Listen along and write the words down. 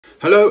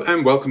Hello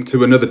and welcome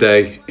to another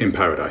day in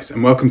paradise,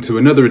 and welcome to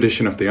another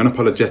edition of the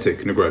Unapologetic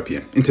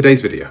Negropian. In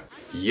today's video,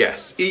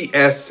 yes,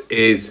 ES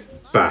is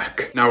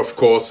back. Now of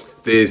course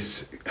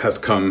this has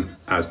come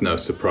as no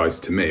surprise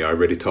to me. I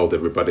already told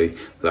everybody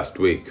last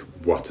week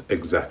what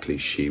exactly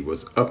she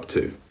was up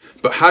to.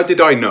 But how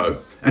did I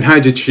know? And how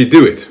did she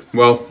do it?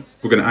 Well,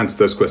 we're going to answer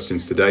those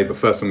questions today, but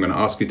first I'm going to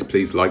ask you to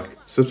please like,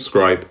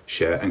 subscribe,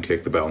 share and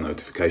click the bell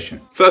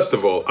notification. First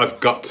of all, I've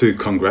got to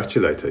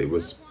congratulate her. It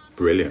was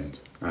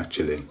brilliant.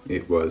 Actually,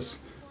 it was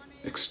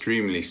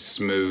extremely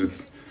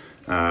smooth.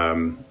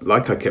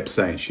 Like I kept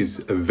saying, she's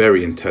a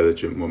very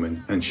intelligent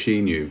woman and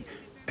she knew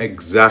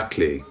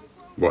exactly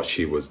what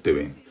she was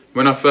doing.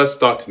 When I first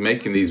started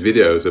making these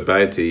videos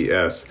about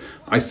ES,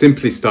 I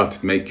simply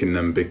started making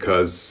them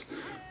because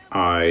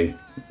I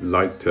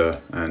liked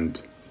her, and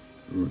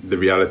the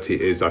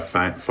reality is I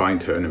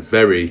find her in a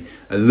very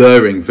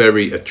alluring,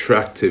 very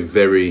attractive,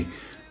 very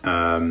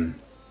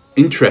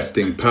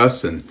interesting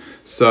person.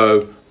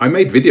 So I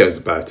made videos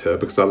about her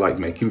because I like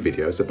making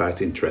videos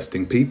about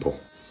interesting people.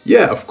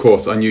 Yeah, of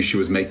course, I knew she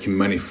was making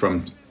money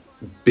from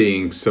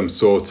being some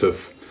sort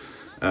of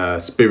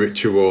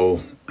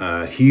spiritual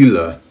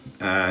healer,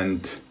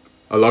 and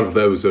a lot of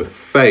those are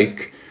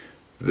fake.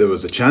 There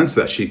was a chance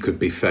that she could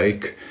be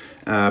fake,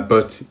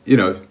 but you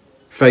know,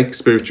 fake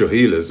spiritual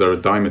healers are a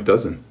dime a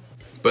dozen.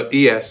 But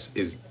ES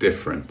is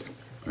different,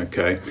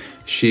 okay?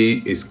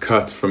 She is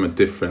cut from a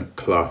different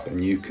cloth,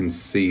 and you can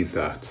see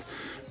that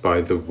by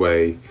the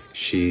way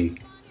she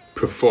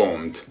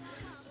performed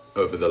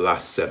over the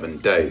last 7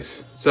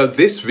 days. So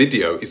this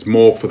video is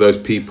more for those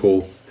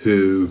people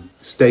who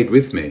stayed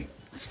with me,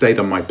 stayed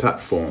on my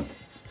platform,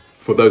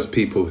 for those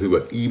people who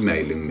were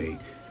emailing me,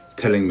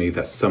 telling me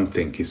that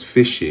something is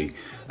fishy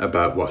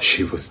about what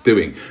she was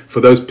doing,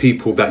 for those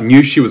people that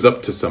knew she was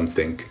up to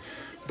something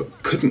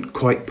but couldn't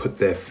quite put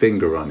their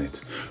finger on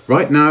it.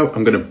 Right now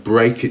I'm going to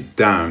break it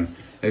down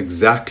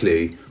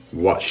exactly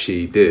what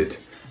she did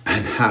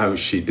and how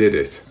she did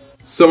it.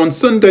 So on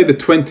Sunday the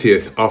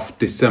 20th of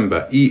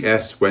December,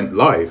 ES went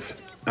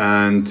live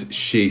and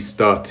she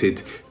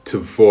started to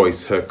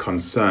voice her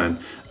concern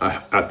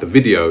at the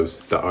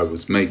videos that I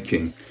was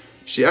making.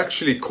 She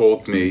actually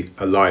called me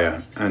a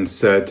liar and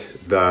said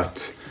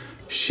that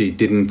she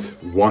didn't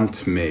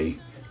want me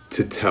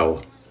to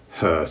tell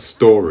her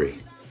story.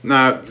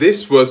 Now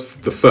this was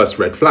the first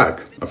red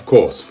flag, of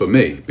course, for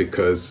me,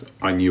 because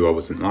I knew I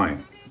wasn't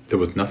lying. There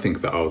was nothing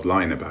that I was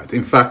lying about.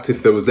 In fact,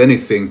 if there was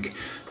anything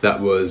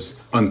that was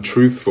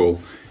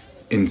untruthful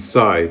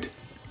inside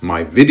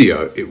my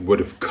video, it would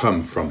have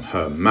come from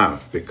her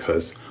mouth,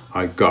 because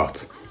I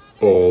got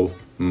all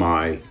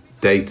my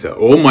data,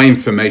 all my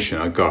information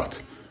I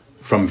got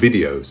from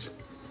videos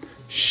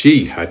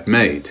she had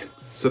made.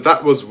 So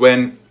that was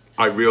when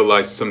I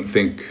realized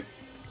something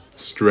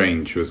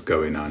strange was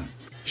going on.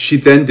 She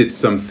then did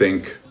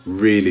something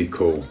really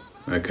cool,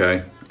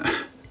 okay?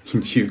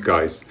 You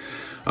guys,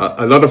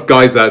 a lot of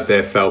guys out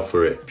there fell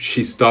for it.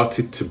 She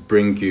started to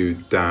bring you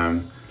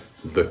down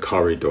the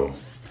corridor.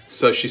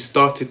 So she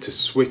started to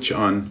switch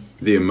on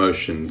the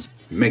emotions,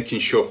 making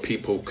sure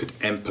people could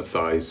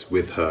empathize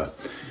with her.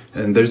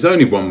 And there's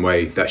only one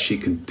way that she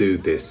can do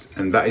this,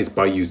 and that is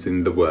by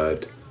using the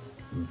word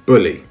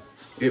bully.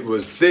 It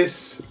was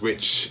this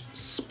which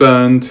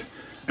spurned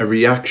a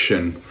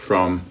reaction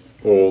from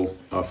all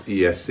of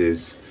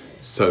ES's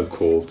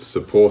so-called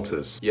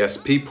supporters. Yes,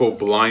 people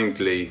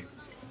blindly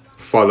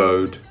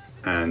followed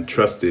and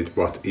trusted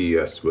what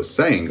ES was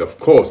saying. Of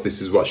course,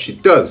 this is what she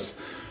does,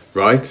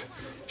 right?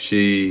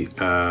 She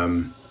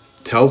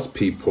tells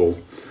people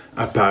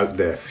about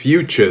their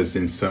futures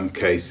in some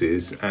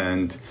cases,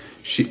 and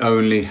she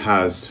only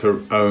has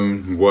her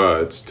own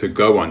words to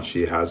go on.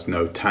 She has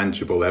no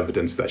tangible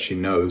evidence that she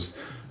knows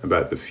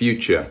about the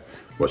future.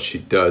 What she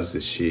does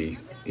is she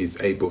is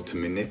able to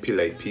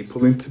manipulate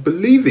people into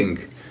believing,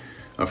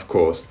 of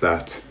course,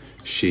 that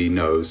she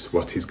knows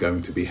what is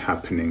going to be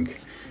happening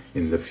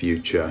in the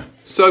future.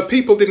 So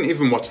people didn't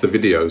even watch the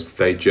videos,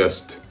 they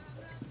just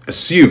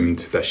assumed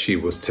that she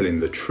was telling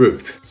the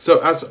truth.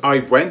 So as I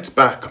went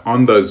back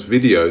on those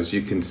videos,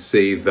 you can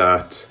see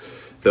that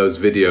those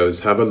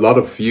videos have a lot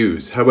of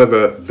views.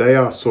 However, they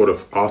are sort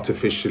of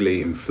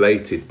artificially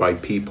inflated by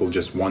people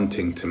just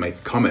wanting to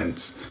make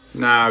comments.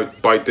 Now,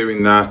 by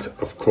doing that,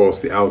 of course,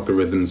 the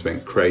algorithms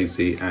went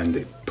crazy and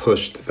it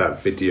pushed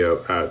that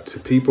video out to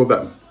people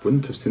that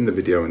wouldn't have seen the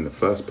video in the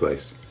first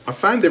place. I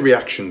found the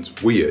reactions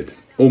weird,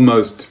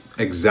 almost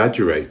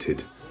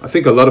exaggerated. I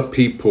think a lot of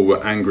people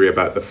were angry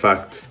about the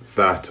fact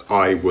that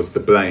I was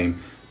the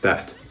blame,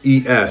 that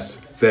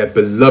ES, their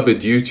beloved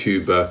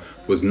YouTuber,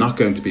 was not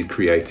going to be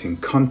creating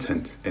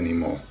content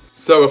anymore.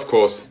 So of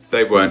course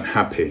they weren't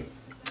happy.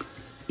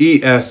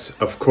 ES,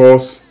 of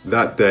course,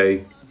 that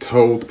day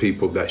told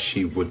people that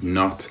she would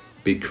not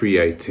be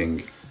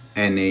creating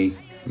any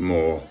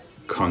more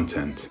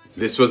content.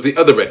 This was the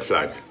other red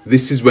flag.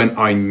 This is when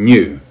I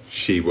knew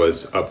she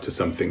was up to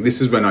something.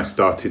 This is when I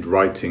started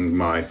writing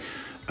my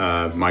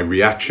my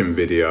reaction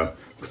video,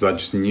 because I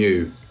just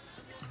knew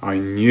I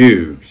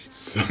knew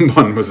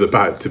someone was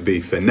about to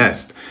be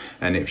finessed,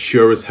 and it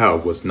sure as hell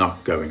was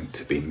not going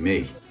to be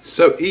me.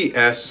 So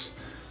ES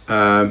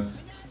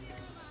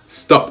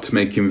stopped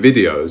making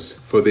videos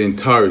for the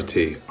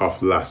entirety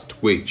of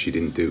last week. She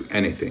didn't do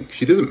anything.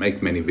 She doesn't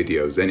make many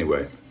videos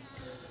anyway.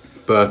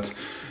 But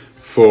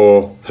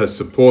for her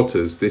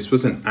supporters, this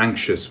was an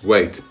anxious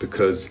wait,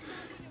 because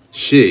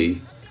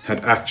she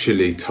had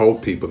actually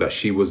told people that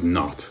she was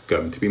not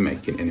going to be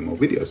making any more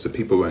videos. So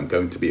people weren't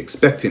going to be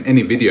expecting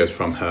any videos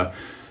from her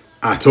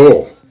at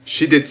all.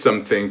 She did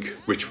something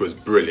which was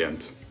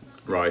brilliant,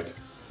 right?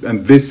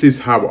 And this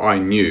is how I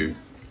knew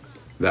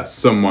that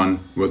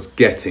someone was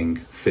getting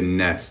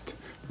finessed,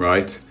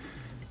 right?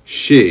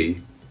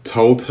 She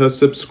told her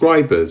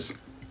subscribers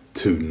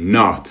to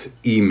not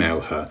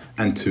email her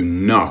and to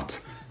not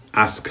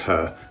ask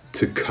her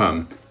to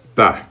come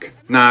back.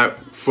 Now,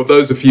 for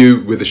those of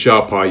you with a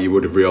sharp eye, you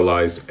would have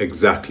realized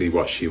exactly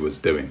what she was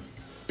doing,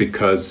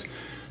 because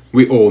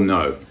we all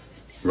know,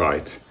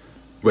 right?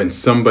 When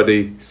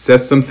somebody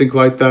says something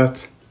like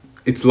that,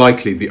 it's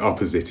likely the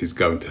opposite is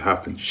going to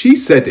happen. She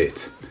said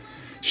it.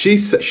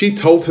 She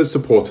told her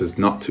supporters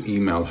not to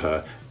email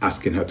her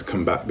asking her to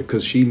come back,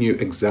 because she knew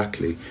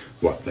exactly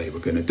what they were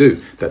going to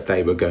do, that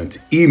they were going to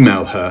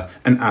email her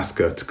and ask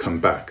her to come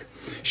back.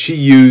 She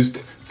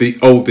used the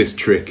oldest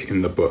trick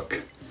in the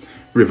book,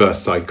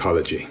 reverse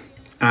psychology,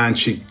 and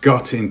she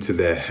got into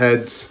their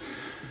heads,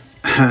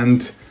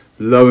 and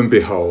lo and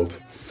behold,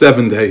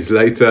 7 days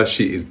later,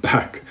 she is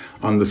back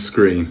on the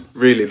screen.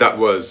 Really, that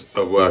was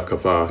a work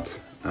of art.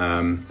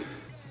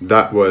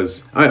 That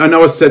was, I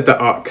know I said that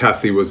Art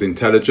Cathy was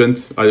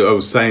intelligent. I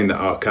was saying that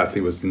Art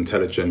Cathy was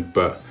intelligent,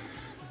 but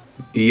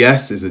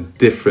ES is a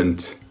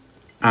different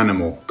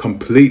animal,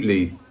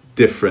 completely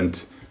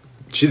different.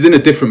 She's in a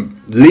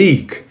different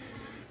league,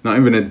 not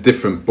even a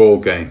different ball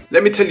game.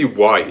 Let me tell you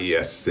why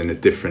ES is in a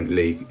different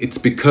league. It's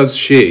because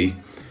she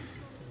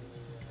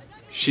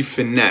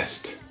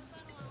finessed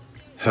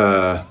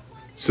her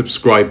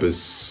subscribers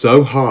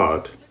so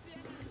hard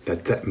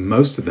that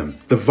most of them,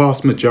 the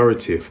vast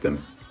majority of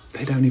them,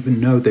 they don't even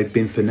know they've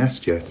been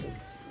finessed yet.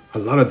 A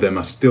lot of them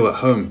are still at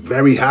home,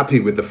 very happy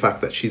with the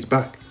fact that she's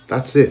back.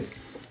 That's it.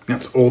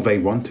 That's all they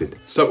wanted.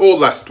 So all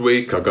last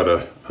week, I got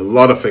a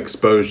lot of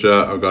exposure.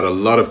 I got a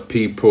lot of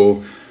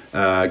people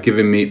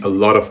giving me a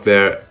lot of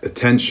their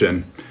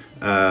attention,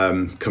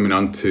 coming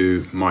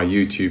onto my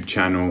YouTube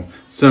channel.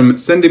 Some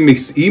sending me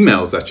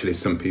emails, actually.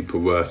 Some people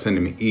were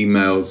sending me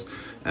emails,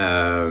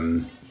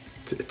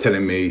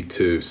 telling me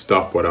to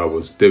stop what I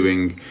was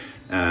doing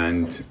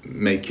and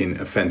making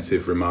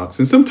offensive remarks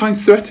and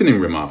sometimes threatening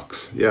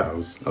remarks. Yeah, I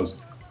was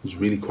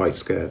really quite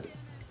scared.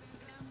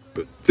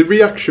 But the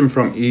reaction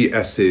from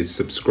ES's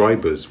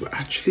subscribers were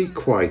actually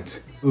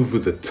quite over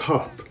the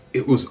top.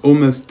 It was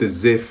almost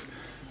as if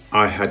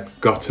I had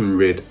gotten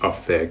rid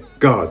of their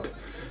god,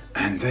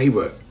 and they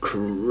were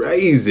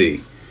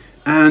crazy.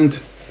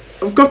 And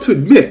I've got to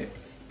admit,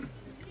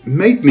 it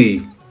made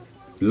me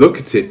look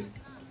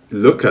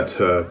at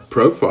her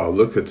profile,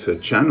 look at her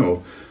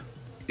channel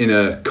in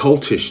a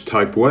cultish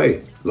type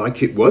way,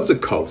 like it was a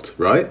cult,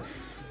 right?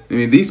 I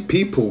mean, these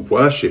people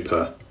worship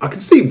her. I can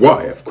see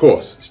why, of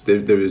course. There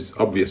is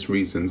obvious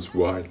reasons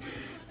why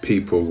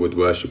people would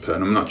worship her.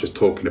 And I'm not just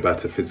talking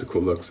about her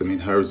physical looks. I mean,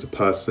 her as a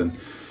person,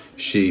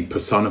 she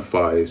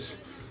personifies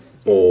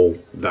all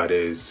that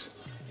is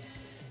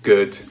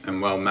good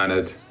and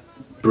well-mannered,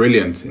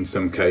 brilliant in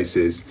some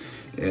cases,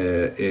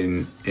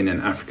 in an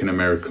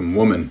African-American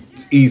woman.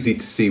 It's easy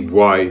to see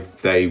why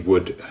they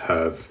would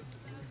have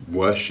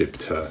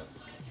worshipped her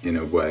in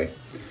a way.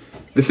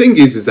 The thing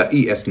is that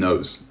ES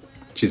knows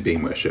she's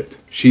being worshipped.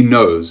 She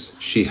knows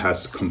she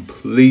has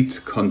complete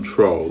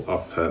control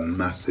of her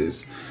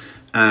masses.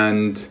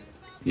 And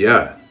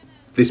yeah,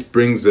 this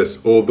brings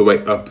us all the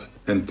way up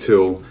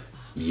until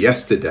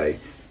yesterday,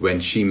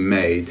 when she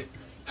made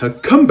her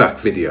comeback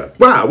video.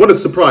 Wow, what a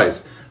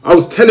surprise. I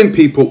was telling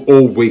people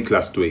all week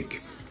last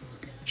week,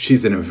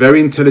 she's a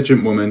very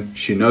intelligent woman.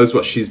 She knows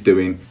what she's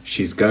doing.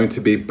 She's going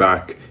to be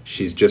back.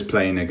 She's just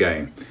playing a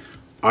game.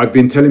 I've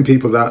been telling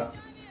people that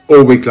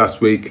all week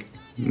last week.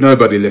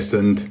 Nobody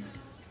listened.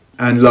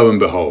 And lo and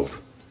behold,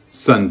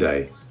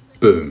 Sunday,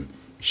 boom,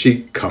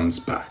 she comes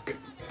back.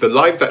 The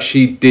live that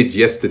she did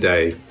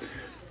yesterday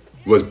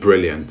was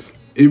brilliant.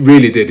 It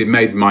really did. It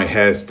made my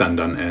hair stand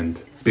on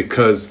end,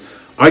 because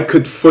I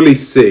could fully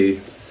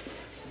see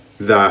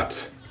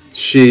that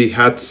she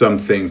had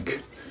something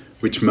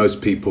which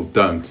most people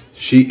don't.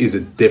 She is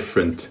a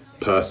different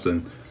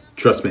person,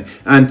 trust me.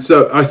 And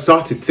so I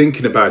started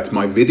thinking about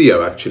my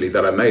video, actually,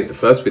 that I made, the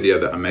first video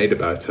that I made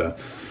about her,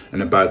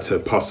 and about her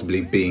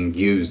possibly being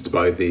used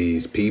by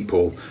these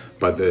people,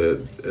 by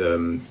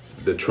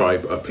the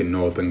tribe up in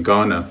northern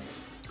Ghana.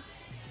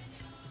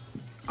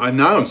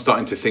 Now I'm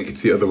starting to think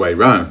it's the other way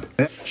around.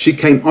 She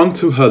came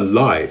onto her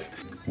live.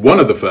 One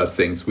of the first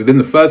things, within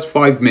the first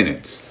 5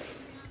 minutes,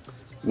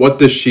 what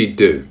does she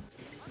do?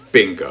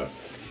 Bingo.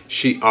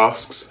 She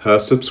asks her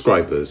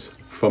subscribers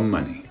for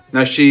money.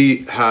 Now,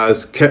 she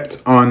has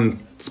kept on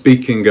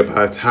speaking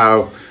about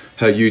how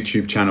her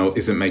YouTube channel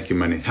isn't making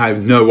money, how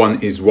no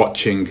one is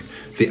watching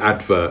the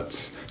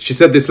adverts. She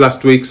said this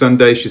last week,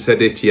 Sunday, she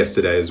said it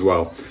yesterday as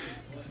well.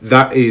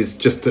 That is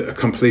just a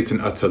complete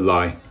and utter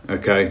lie,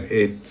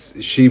 okay?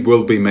 She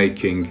will be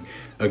making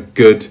a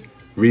good,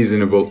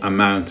 reasonable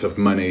amount of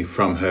money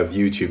from her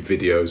YouTube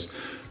videos.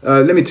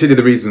 Let me tell you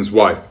the reasons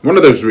why. One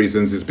of those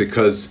reasons is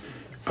because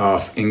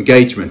of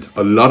engagement.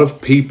 A lot of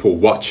people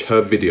watch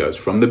her videos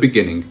from the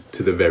beginning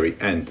to the very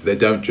end. They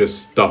don't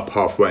just stop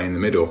halfway in the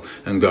middle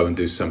and go and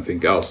do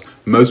something else.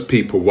 Most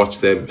people watch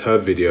her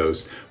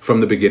videos from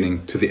the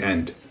beginning to the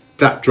end.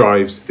 That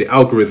drives the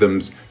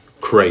algorithms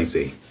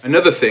crazy.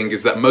 Another thing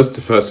is that most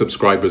of her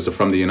subscribers are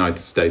from the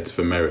United States of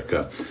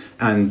America,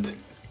 and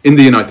in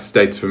the United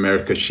States of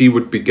America she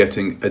would be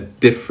getting a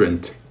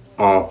different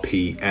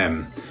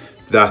RPM.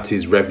 That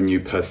is revenue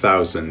per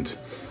thousand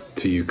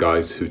to you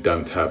guys who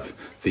don't have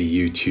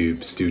the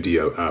YouTube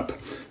Studio app.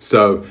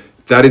 So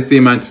that is the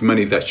amount of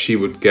money that she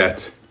would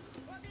get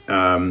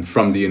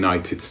from the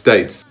United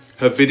States.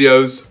 Her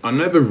videos are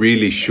never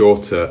really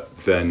shorter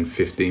than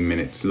 15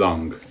 minutes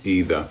long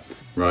either,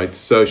 right?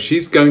 So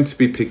she's going to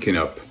be picking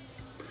up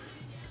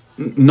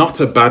not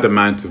a bad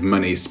amount of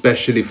money,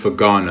 especially for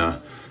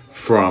Ghana,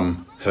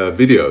 from her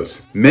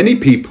videos. Many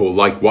people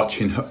like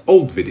watching her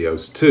old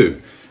videos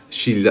too.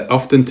 She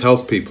often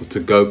tells people to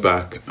go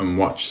back and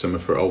watch some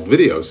of her old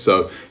videos.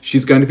 So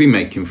she's going to be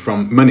making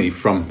money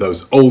from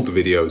those old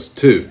videos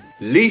too.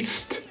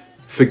 Least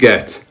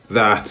forget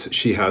that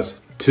she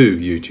has 2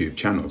 YouTube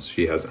channels.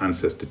 She has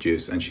Ancestor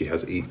Juice and she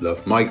has Eat,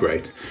 Love,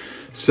 Migrate.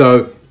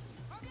 So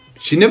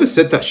she never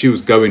said that she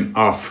was going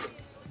off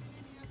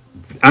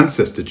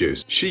Ancestor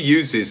Juice. She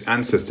uses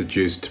Ancestor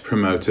Juice to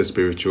promote her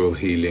spiritual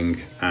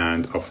healing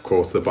and of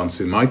course the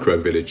Bonsu Micro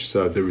Village.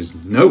 So there is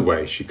no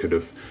way she could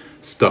have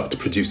stopped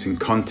producing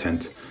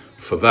content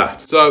for that.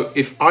 So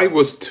if I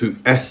was to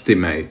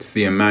estimate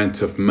the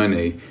amount of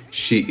money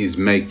she is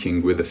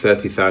making with a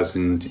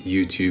 30,000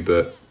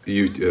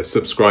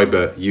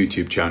 subscriber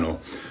YouTube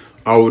channel,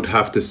 I would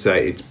have to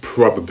say it's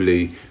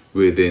probably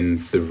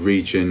within the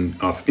region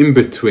of in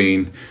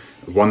between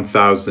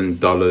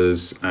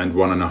 $1,000 and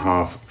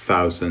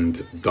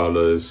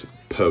 $1,500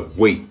 per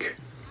week,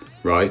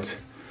 right?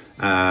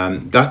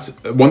 That's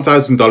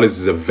 $1,000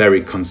 is a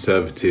very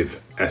conservative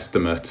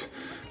estimate,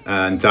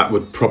 and that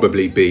would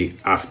probably be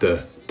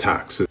after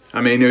tax.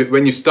 I mean,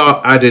 when you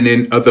start adding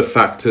in other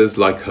factors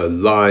like her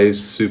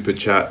lives, super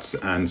chats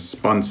and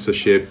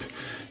sponsorship,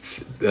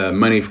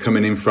 money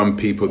coming in from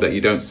people that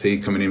you don't see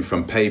coming in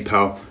from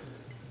PayPal,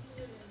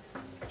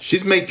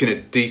 she's making a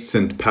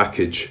decent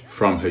package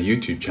from her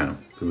YouTube channel.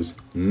 There was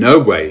no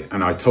way,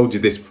 and I told you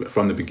this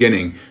from the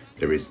beginning,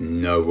 there is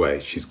no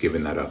way she's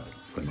giving that up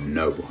for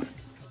no one.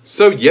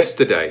 So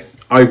yesterday,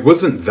 I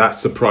wasn't that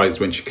surprised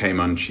when she came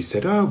on. She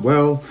said, oh,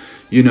 well,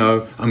 you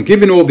know, I'm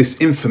giving all this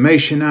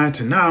information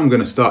out and now I'm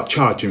going to start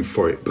charging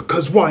for it,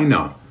 because why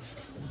not?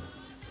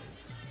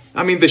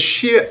 I mean, the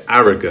sheer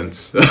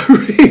arrogance,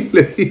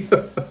 really,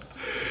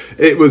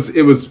 it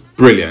was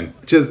brilliant.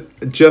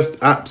 Just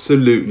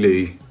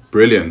absolutely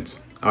brilliant.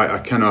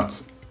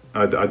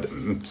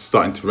 I'm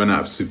starting to run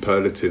out of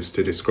superlatives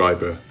to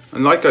describe her.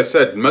 And like I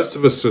said, most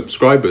of us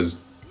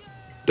subscribers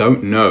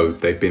don't know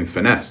they've been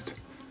finessed,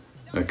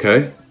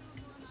 okay?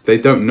 They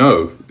don't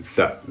know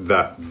that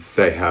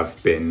they have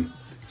been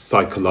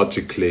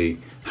psychologically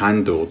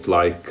handled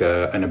like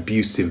an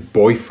abusive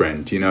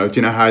boyfriend, you know? Do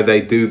you know how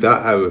they do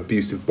that, how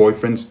abusive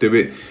boyfriends do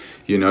it?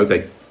 You know,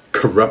 they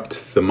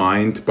corrupt the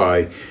mind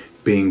by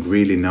being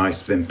really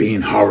nice, then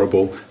being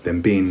horrible,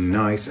 then being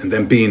nice, and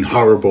then being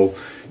horrible,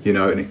 you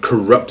know, and it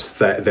corrupts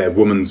their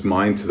woman's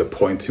mind to the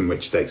point in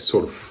which they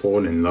sort of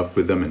fall in love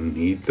with them and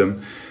need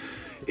them.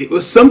 It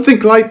was something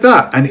like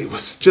that, and it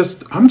was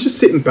just, I'm just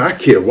sitting back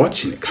here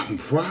watching it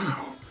going,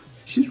 wow,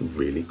 she's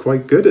really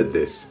quite good at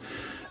this.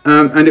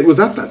 And it was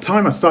at that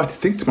time I started to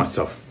think to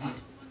myself,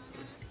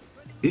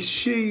 is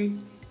she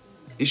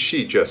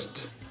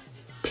just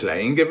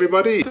playing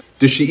everybody?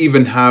 Does she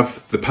even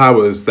have the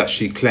powers that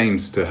she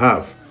claims to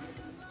have?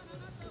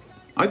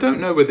 I don't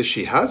know whether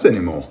she has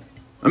anymore.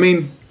 I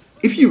mean,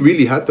 if you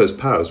really had those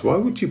powers, why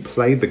would you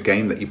play the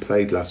game that you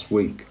played last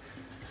week?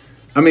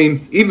 I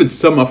mean, even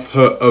some of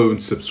her own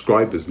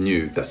subscribers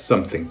knew that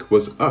something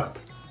was up.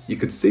 You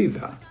could see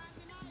that.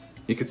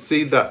 You could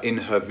see that in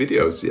her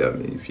videos. Yeah, I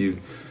mean, if you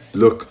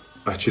look,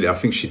 actually, I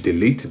think she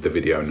deleted the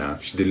video now.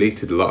 She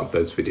deleted a lot of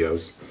those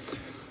videos.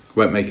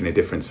 Weren't making a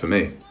difference for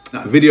me.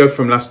 That video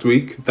from last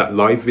week, that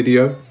live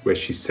video where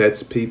she said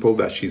to people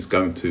that she's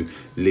going to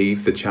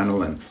leave the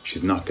channel and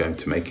she's not going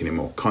to make any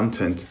more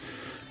content.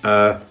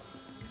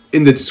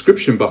 In the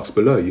description box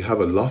below, you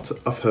have a lot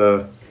of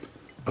her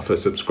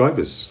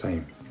subscribers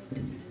saying,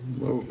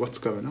 well, what's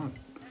going on?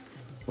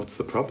 What's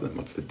the problem?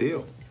 What's the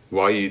deal?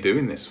 Why are you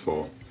doing this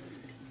for?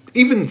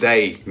 Even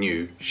they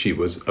knew she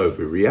was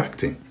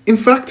overreacting. In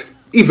fact,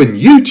 even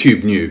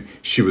YouTube knew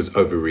she was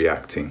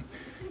overreacting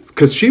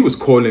because she was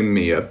calling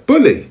me a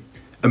bully.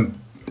 And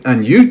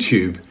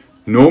YouTube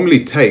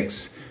normally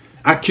takes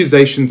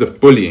accusations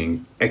of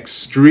bullying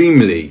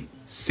extremely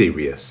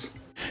serious.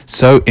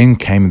 So in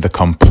came the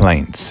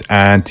complaints,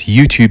 and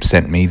YouTube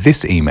sent me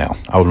this email.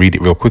 I'll read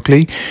it real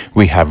quickly.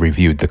 We have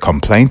reviewed the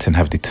complaint and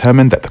have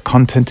determined that the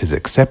content is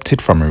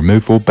accepted from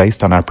removal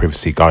based on our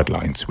privacy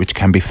guidelines, which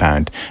can be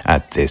found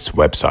at this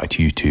website,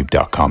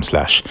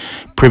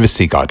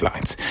 youtube.com/privacy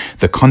guidelines.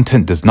 The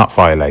content does not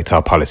violate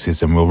our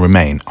policies and will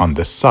remain on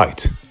the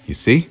site. You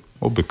see?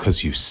 Well,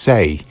 because you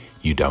say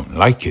you don't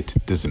like it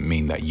doesn't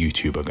mean that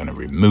YouTube are going to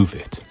remove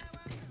it.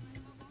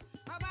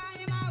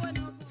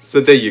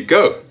 So there you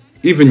go.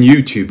 Even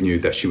YouTube knew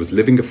that she was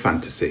living a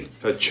fantasy.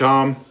 Her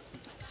charm,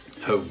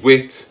 her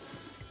wit,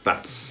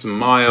 that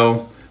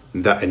smile,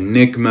 that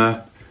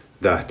enigma,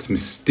 that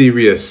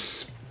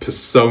mysterious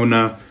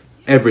persona,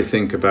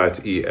 everything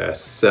about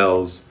ES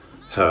sells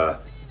her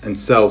and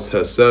sells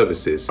her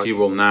services. She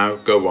will now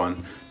go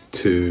on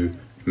to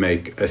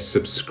make a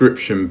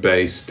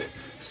subscription-based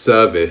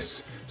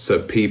service, so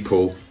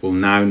people will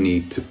now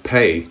need to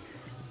pay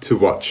to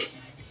watch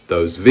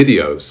those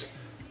videos,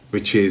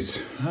 which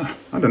is,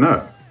 I don't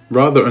know,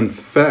 rather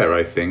unfair,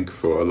 I think,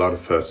 for a lot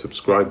of her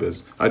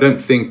subscribers. I don't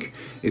think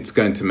it's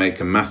going to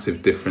make a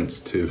massive difference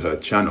to her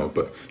channel,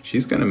 but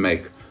she's going to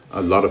make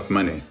a lot of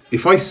money.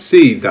 If I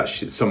see that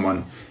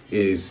someone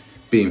is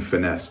being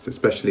finessed,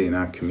 especially in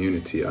our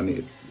community,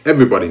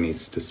 everybody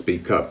needs to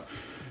speak up.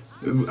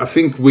 I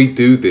think we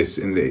do this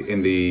in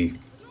the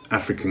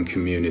African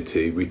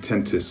community. We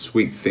tend to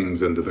sweep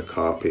things under the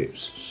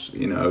carpet,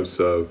 you know,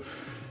 so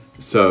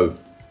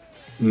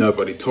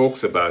nobody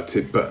talks about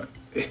it, but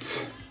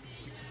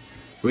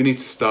we need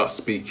to start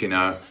speaking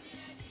out.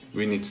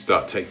 We need to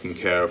start taking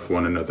care of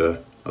one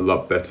another a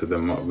lot better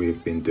than what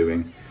we've been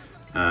doing,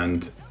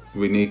 and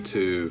we need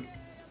to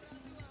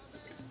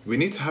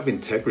have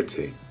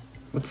integrity.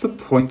 What's the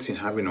point in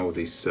having all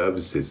these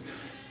services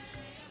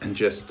and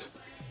just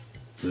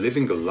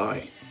living a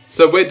lie?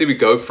 So where do we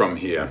go from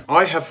here?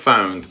 I have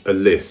found a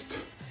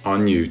list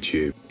on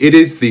YouTube. It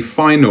is the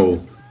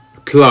final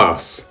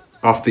class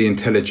of the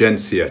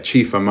Intelligentsia,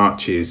 Chief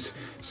Amachi's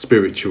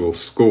spiritual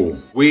school.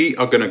 We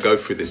are going to go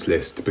through this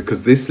list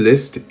because this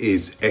list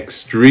is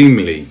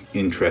extremely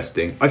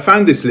interesting. I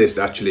found this list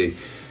actually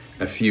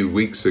a few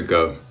weeks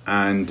ago,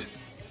 and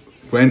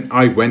when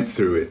I went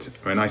through it,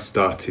 when I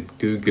started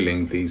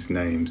Googling these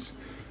names,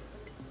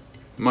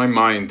 my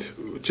mind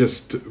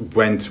just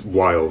went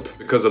wild,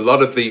 because a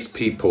lot of these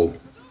people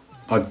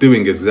are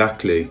doing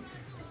exactly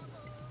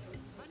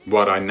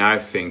what I now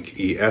think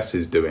ES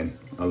is doing.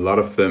 A lot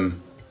of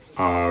them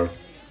are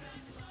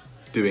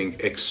doing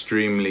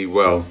extremely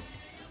well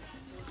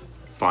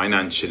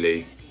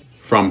financially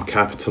from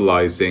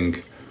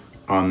capitalizing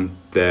on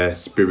their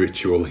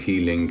spiritual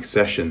healing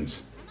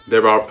sessions.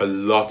 There are a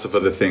lot of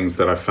other things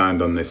that I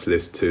found on this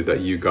list too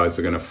that you guys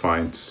are going to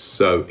find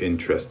so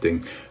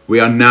interesting. We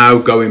are now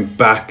going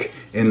back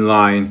in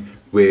line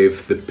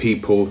with the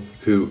people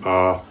who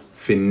are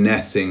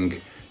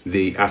finessing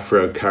the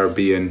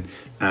Afro-Caribbean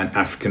and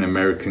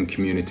African-American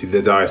community,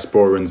 the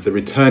diasporans, the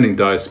returning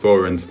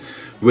diasporans.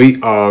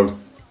 We are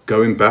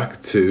going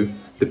back to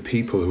the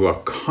people who are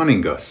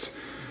conning us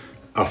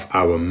of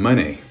our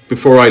money.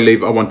 Before I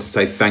leave, I want to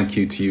say thank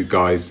you to you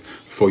guys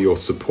for your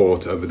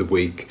support over the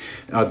week.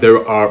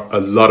 There are a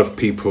lot of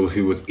people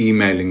who was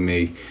emailing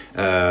me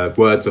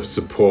words of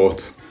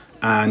support,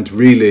 and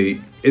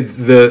really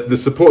the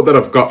support that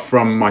I've got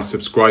from my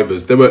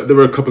subscribers, there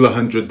were a couple of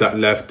hundred that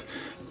left.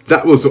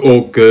 That was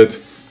all good.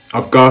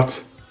 I've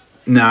got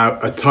now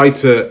a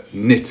tighter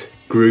knit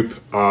group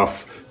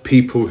of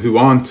people who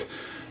aren't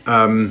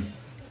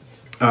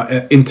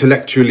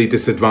intellectually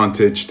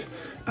disadvantaged.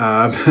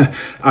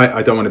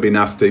 I don't want to be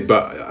nasty,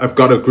 but I've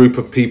got a group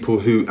of people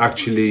who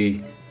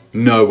actually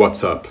know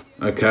what's up,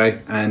 okay?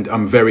 And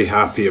I'm very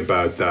happy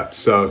about that.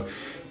 So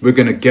we're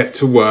going to get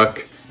to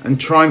work and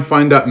try and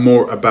find out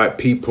more about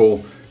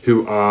people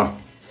who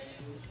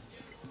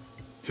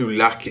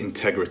lack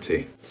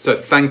integrity. So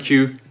thank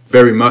you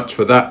very much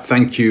for that.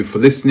 Thank you for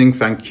listening.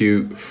 Thank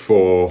you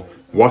for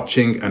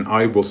watching, and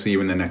I will see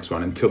you in the next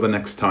one. Until the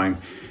next time,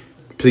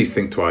 please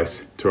think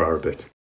twice. Ta-ra a bit.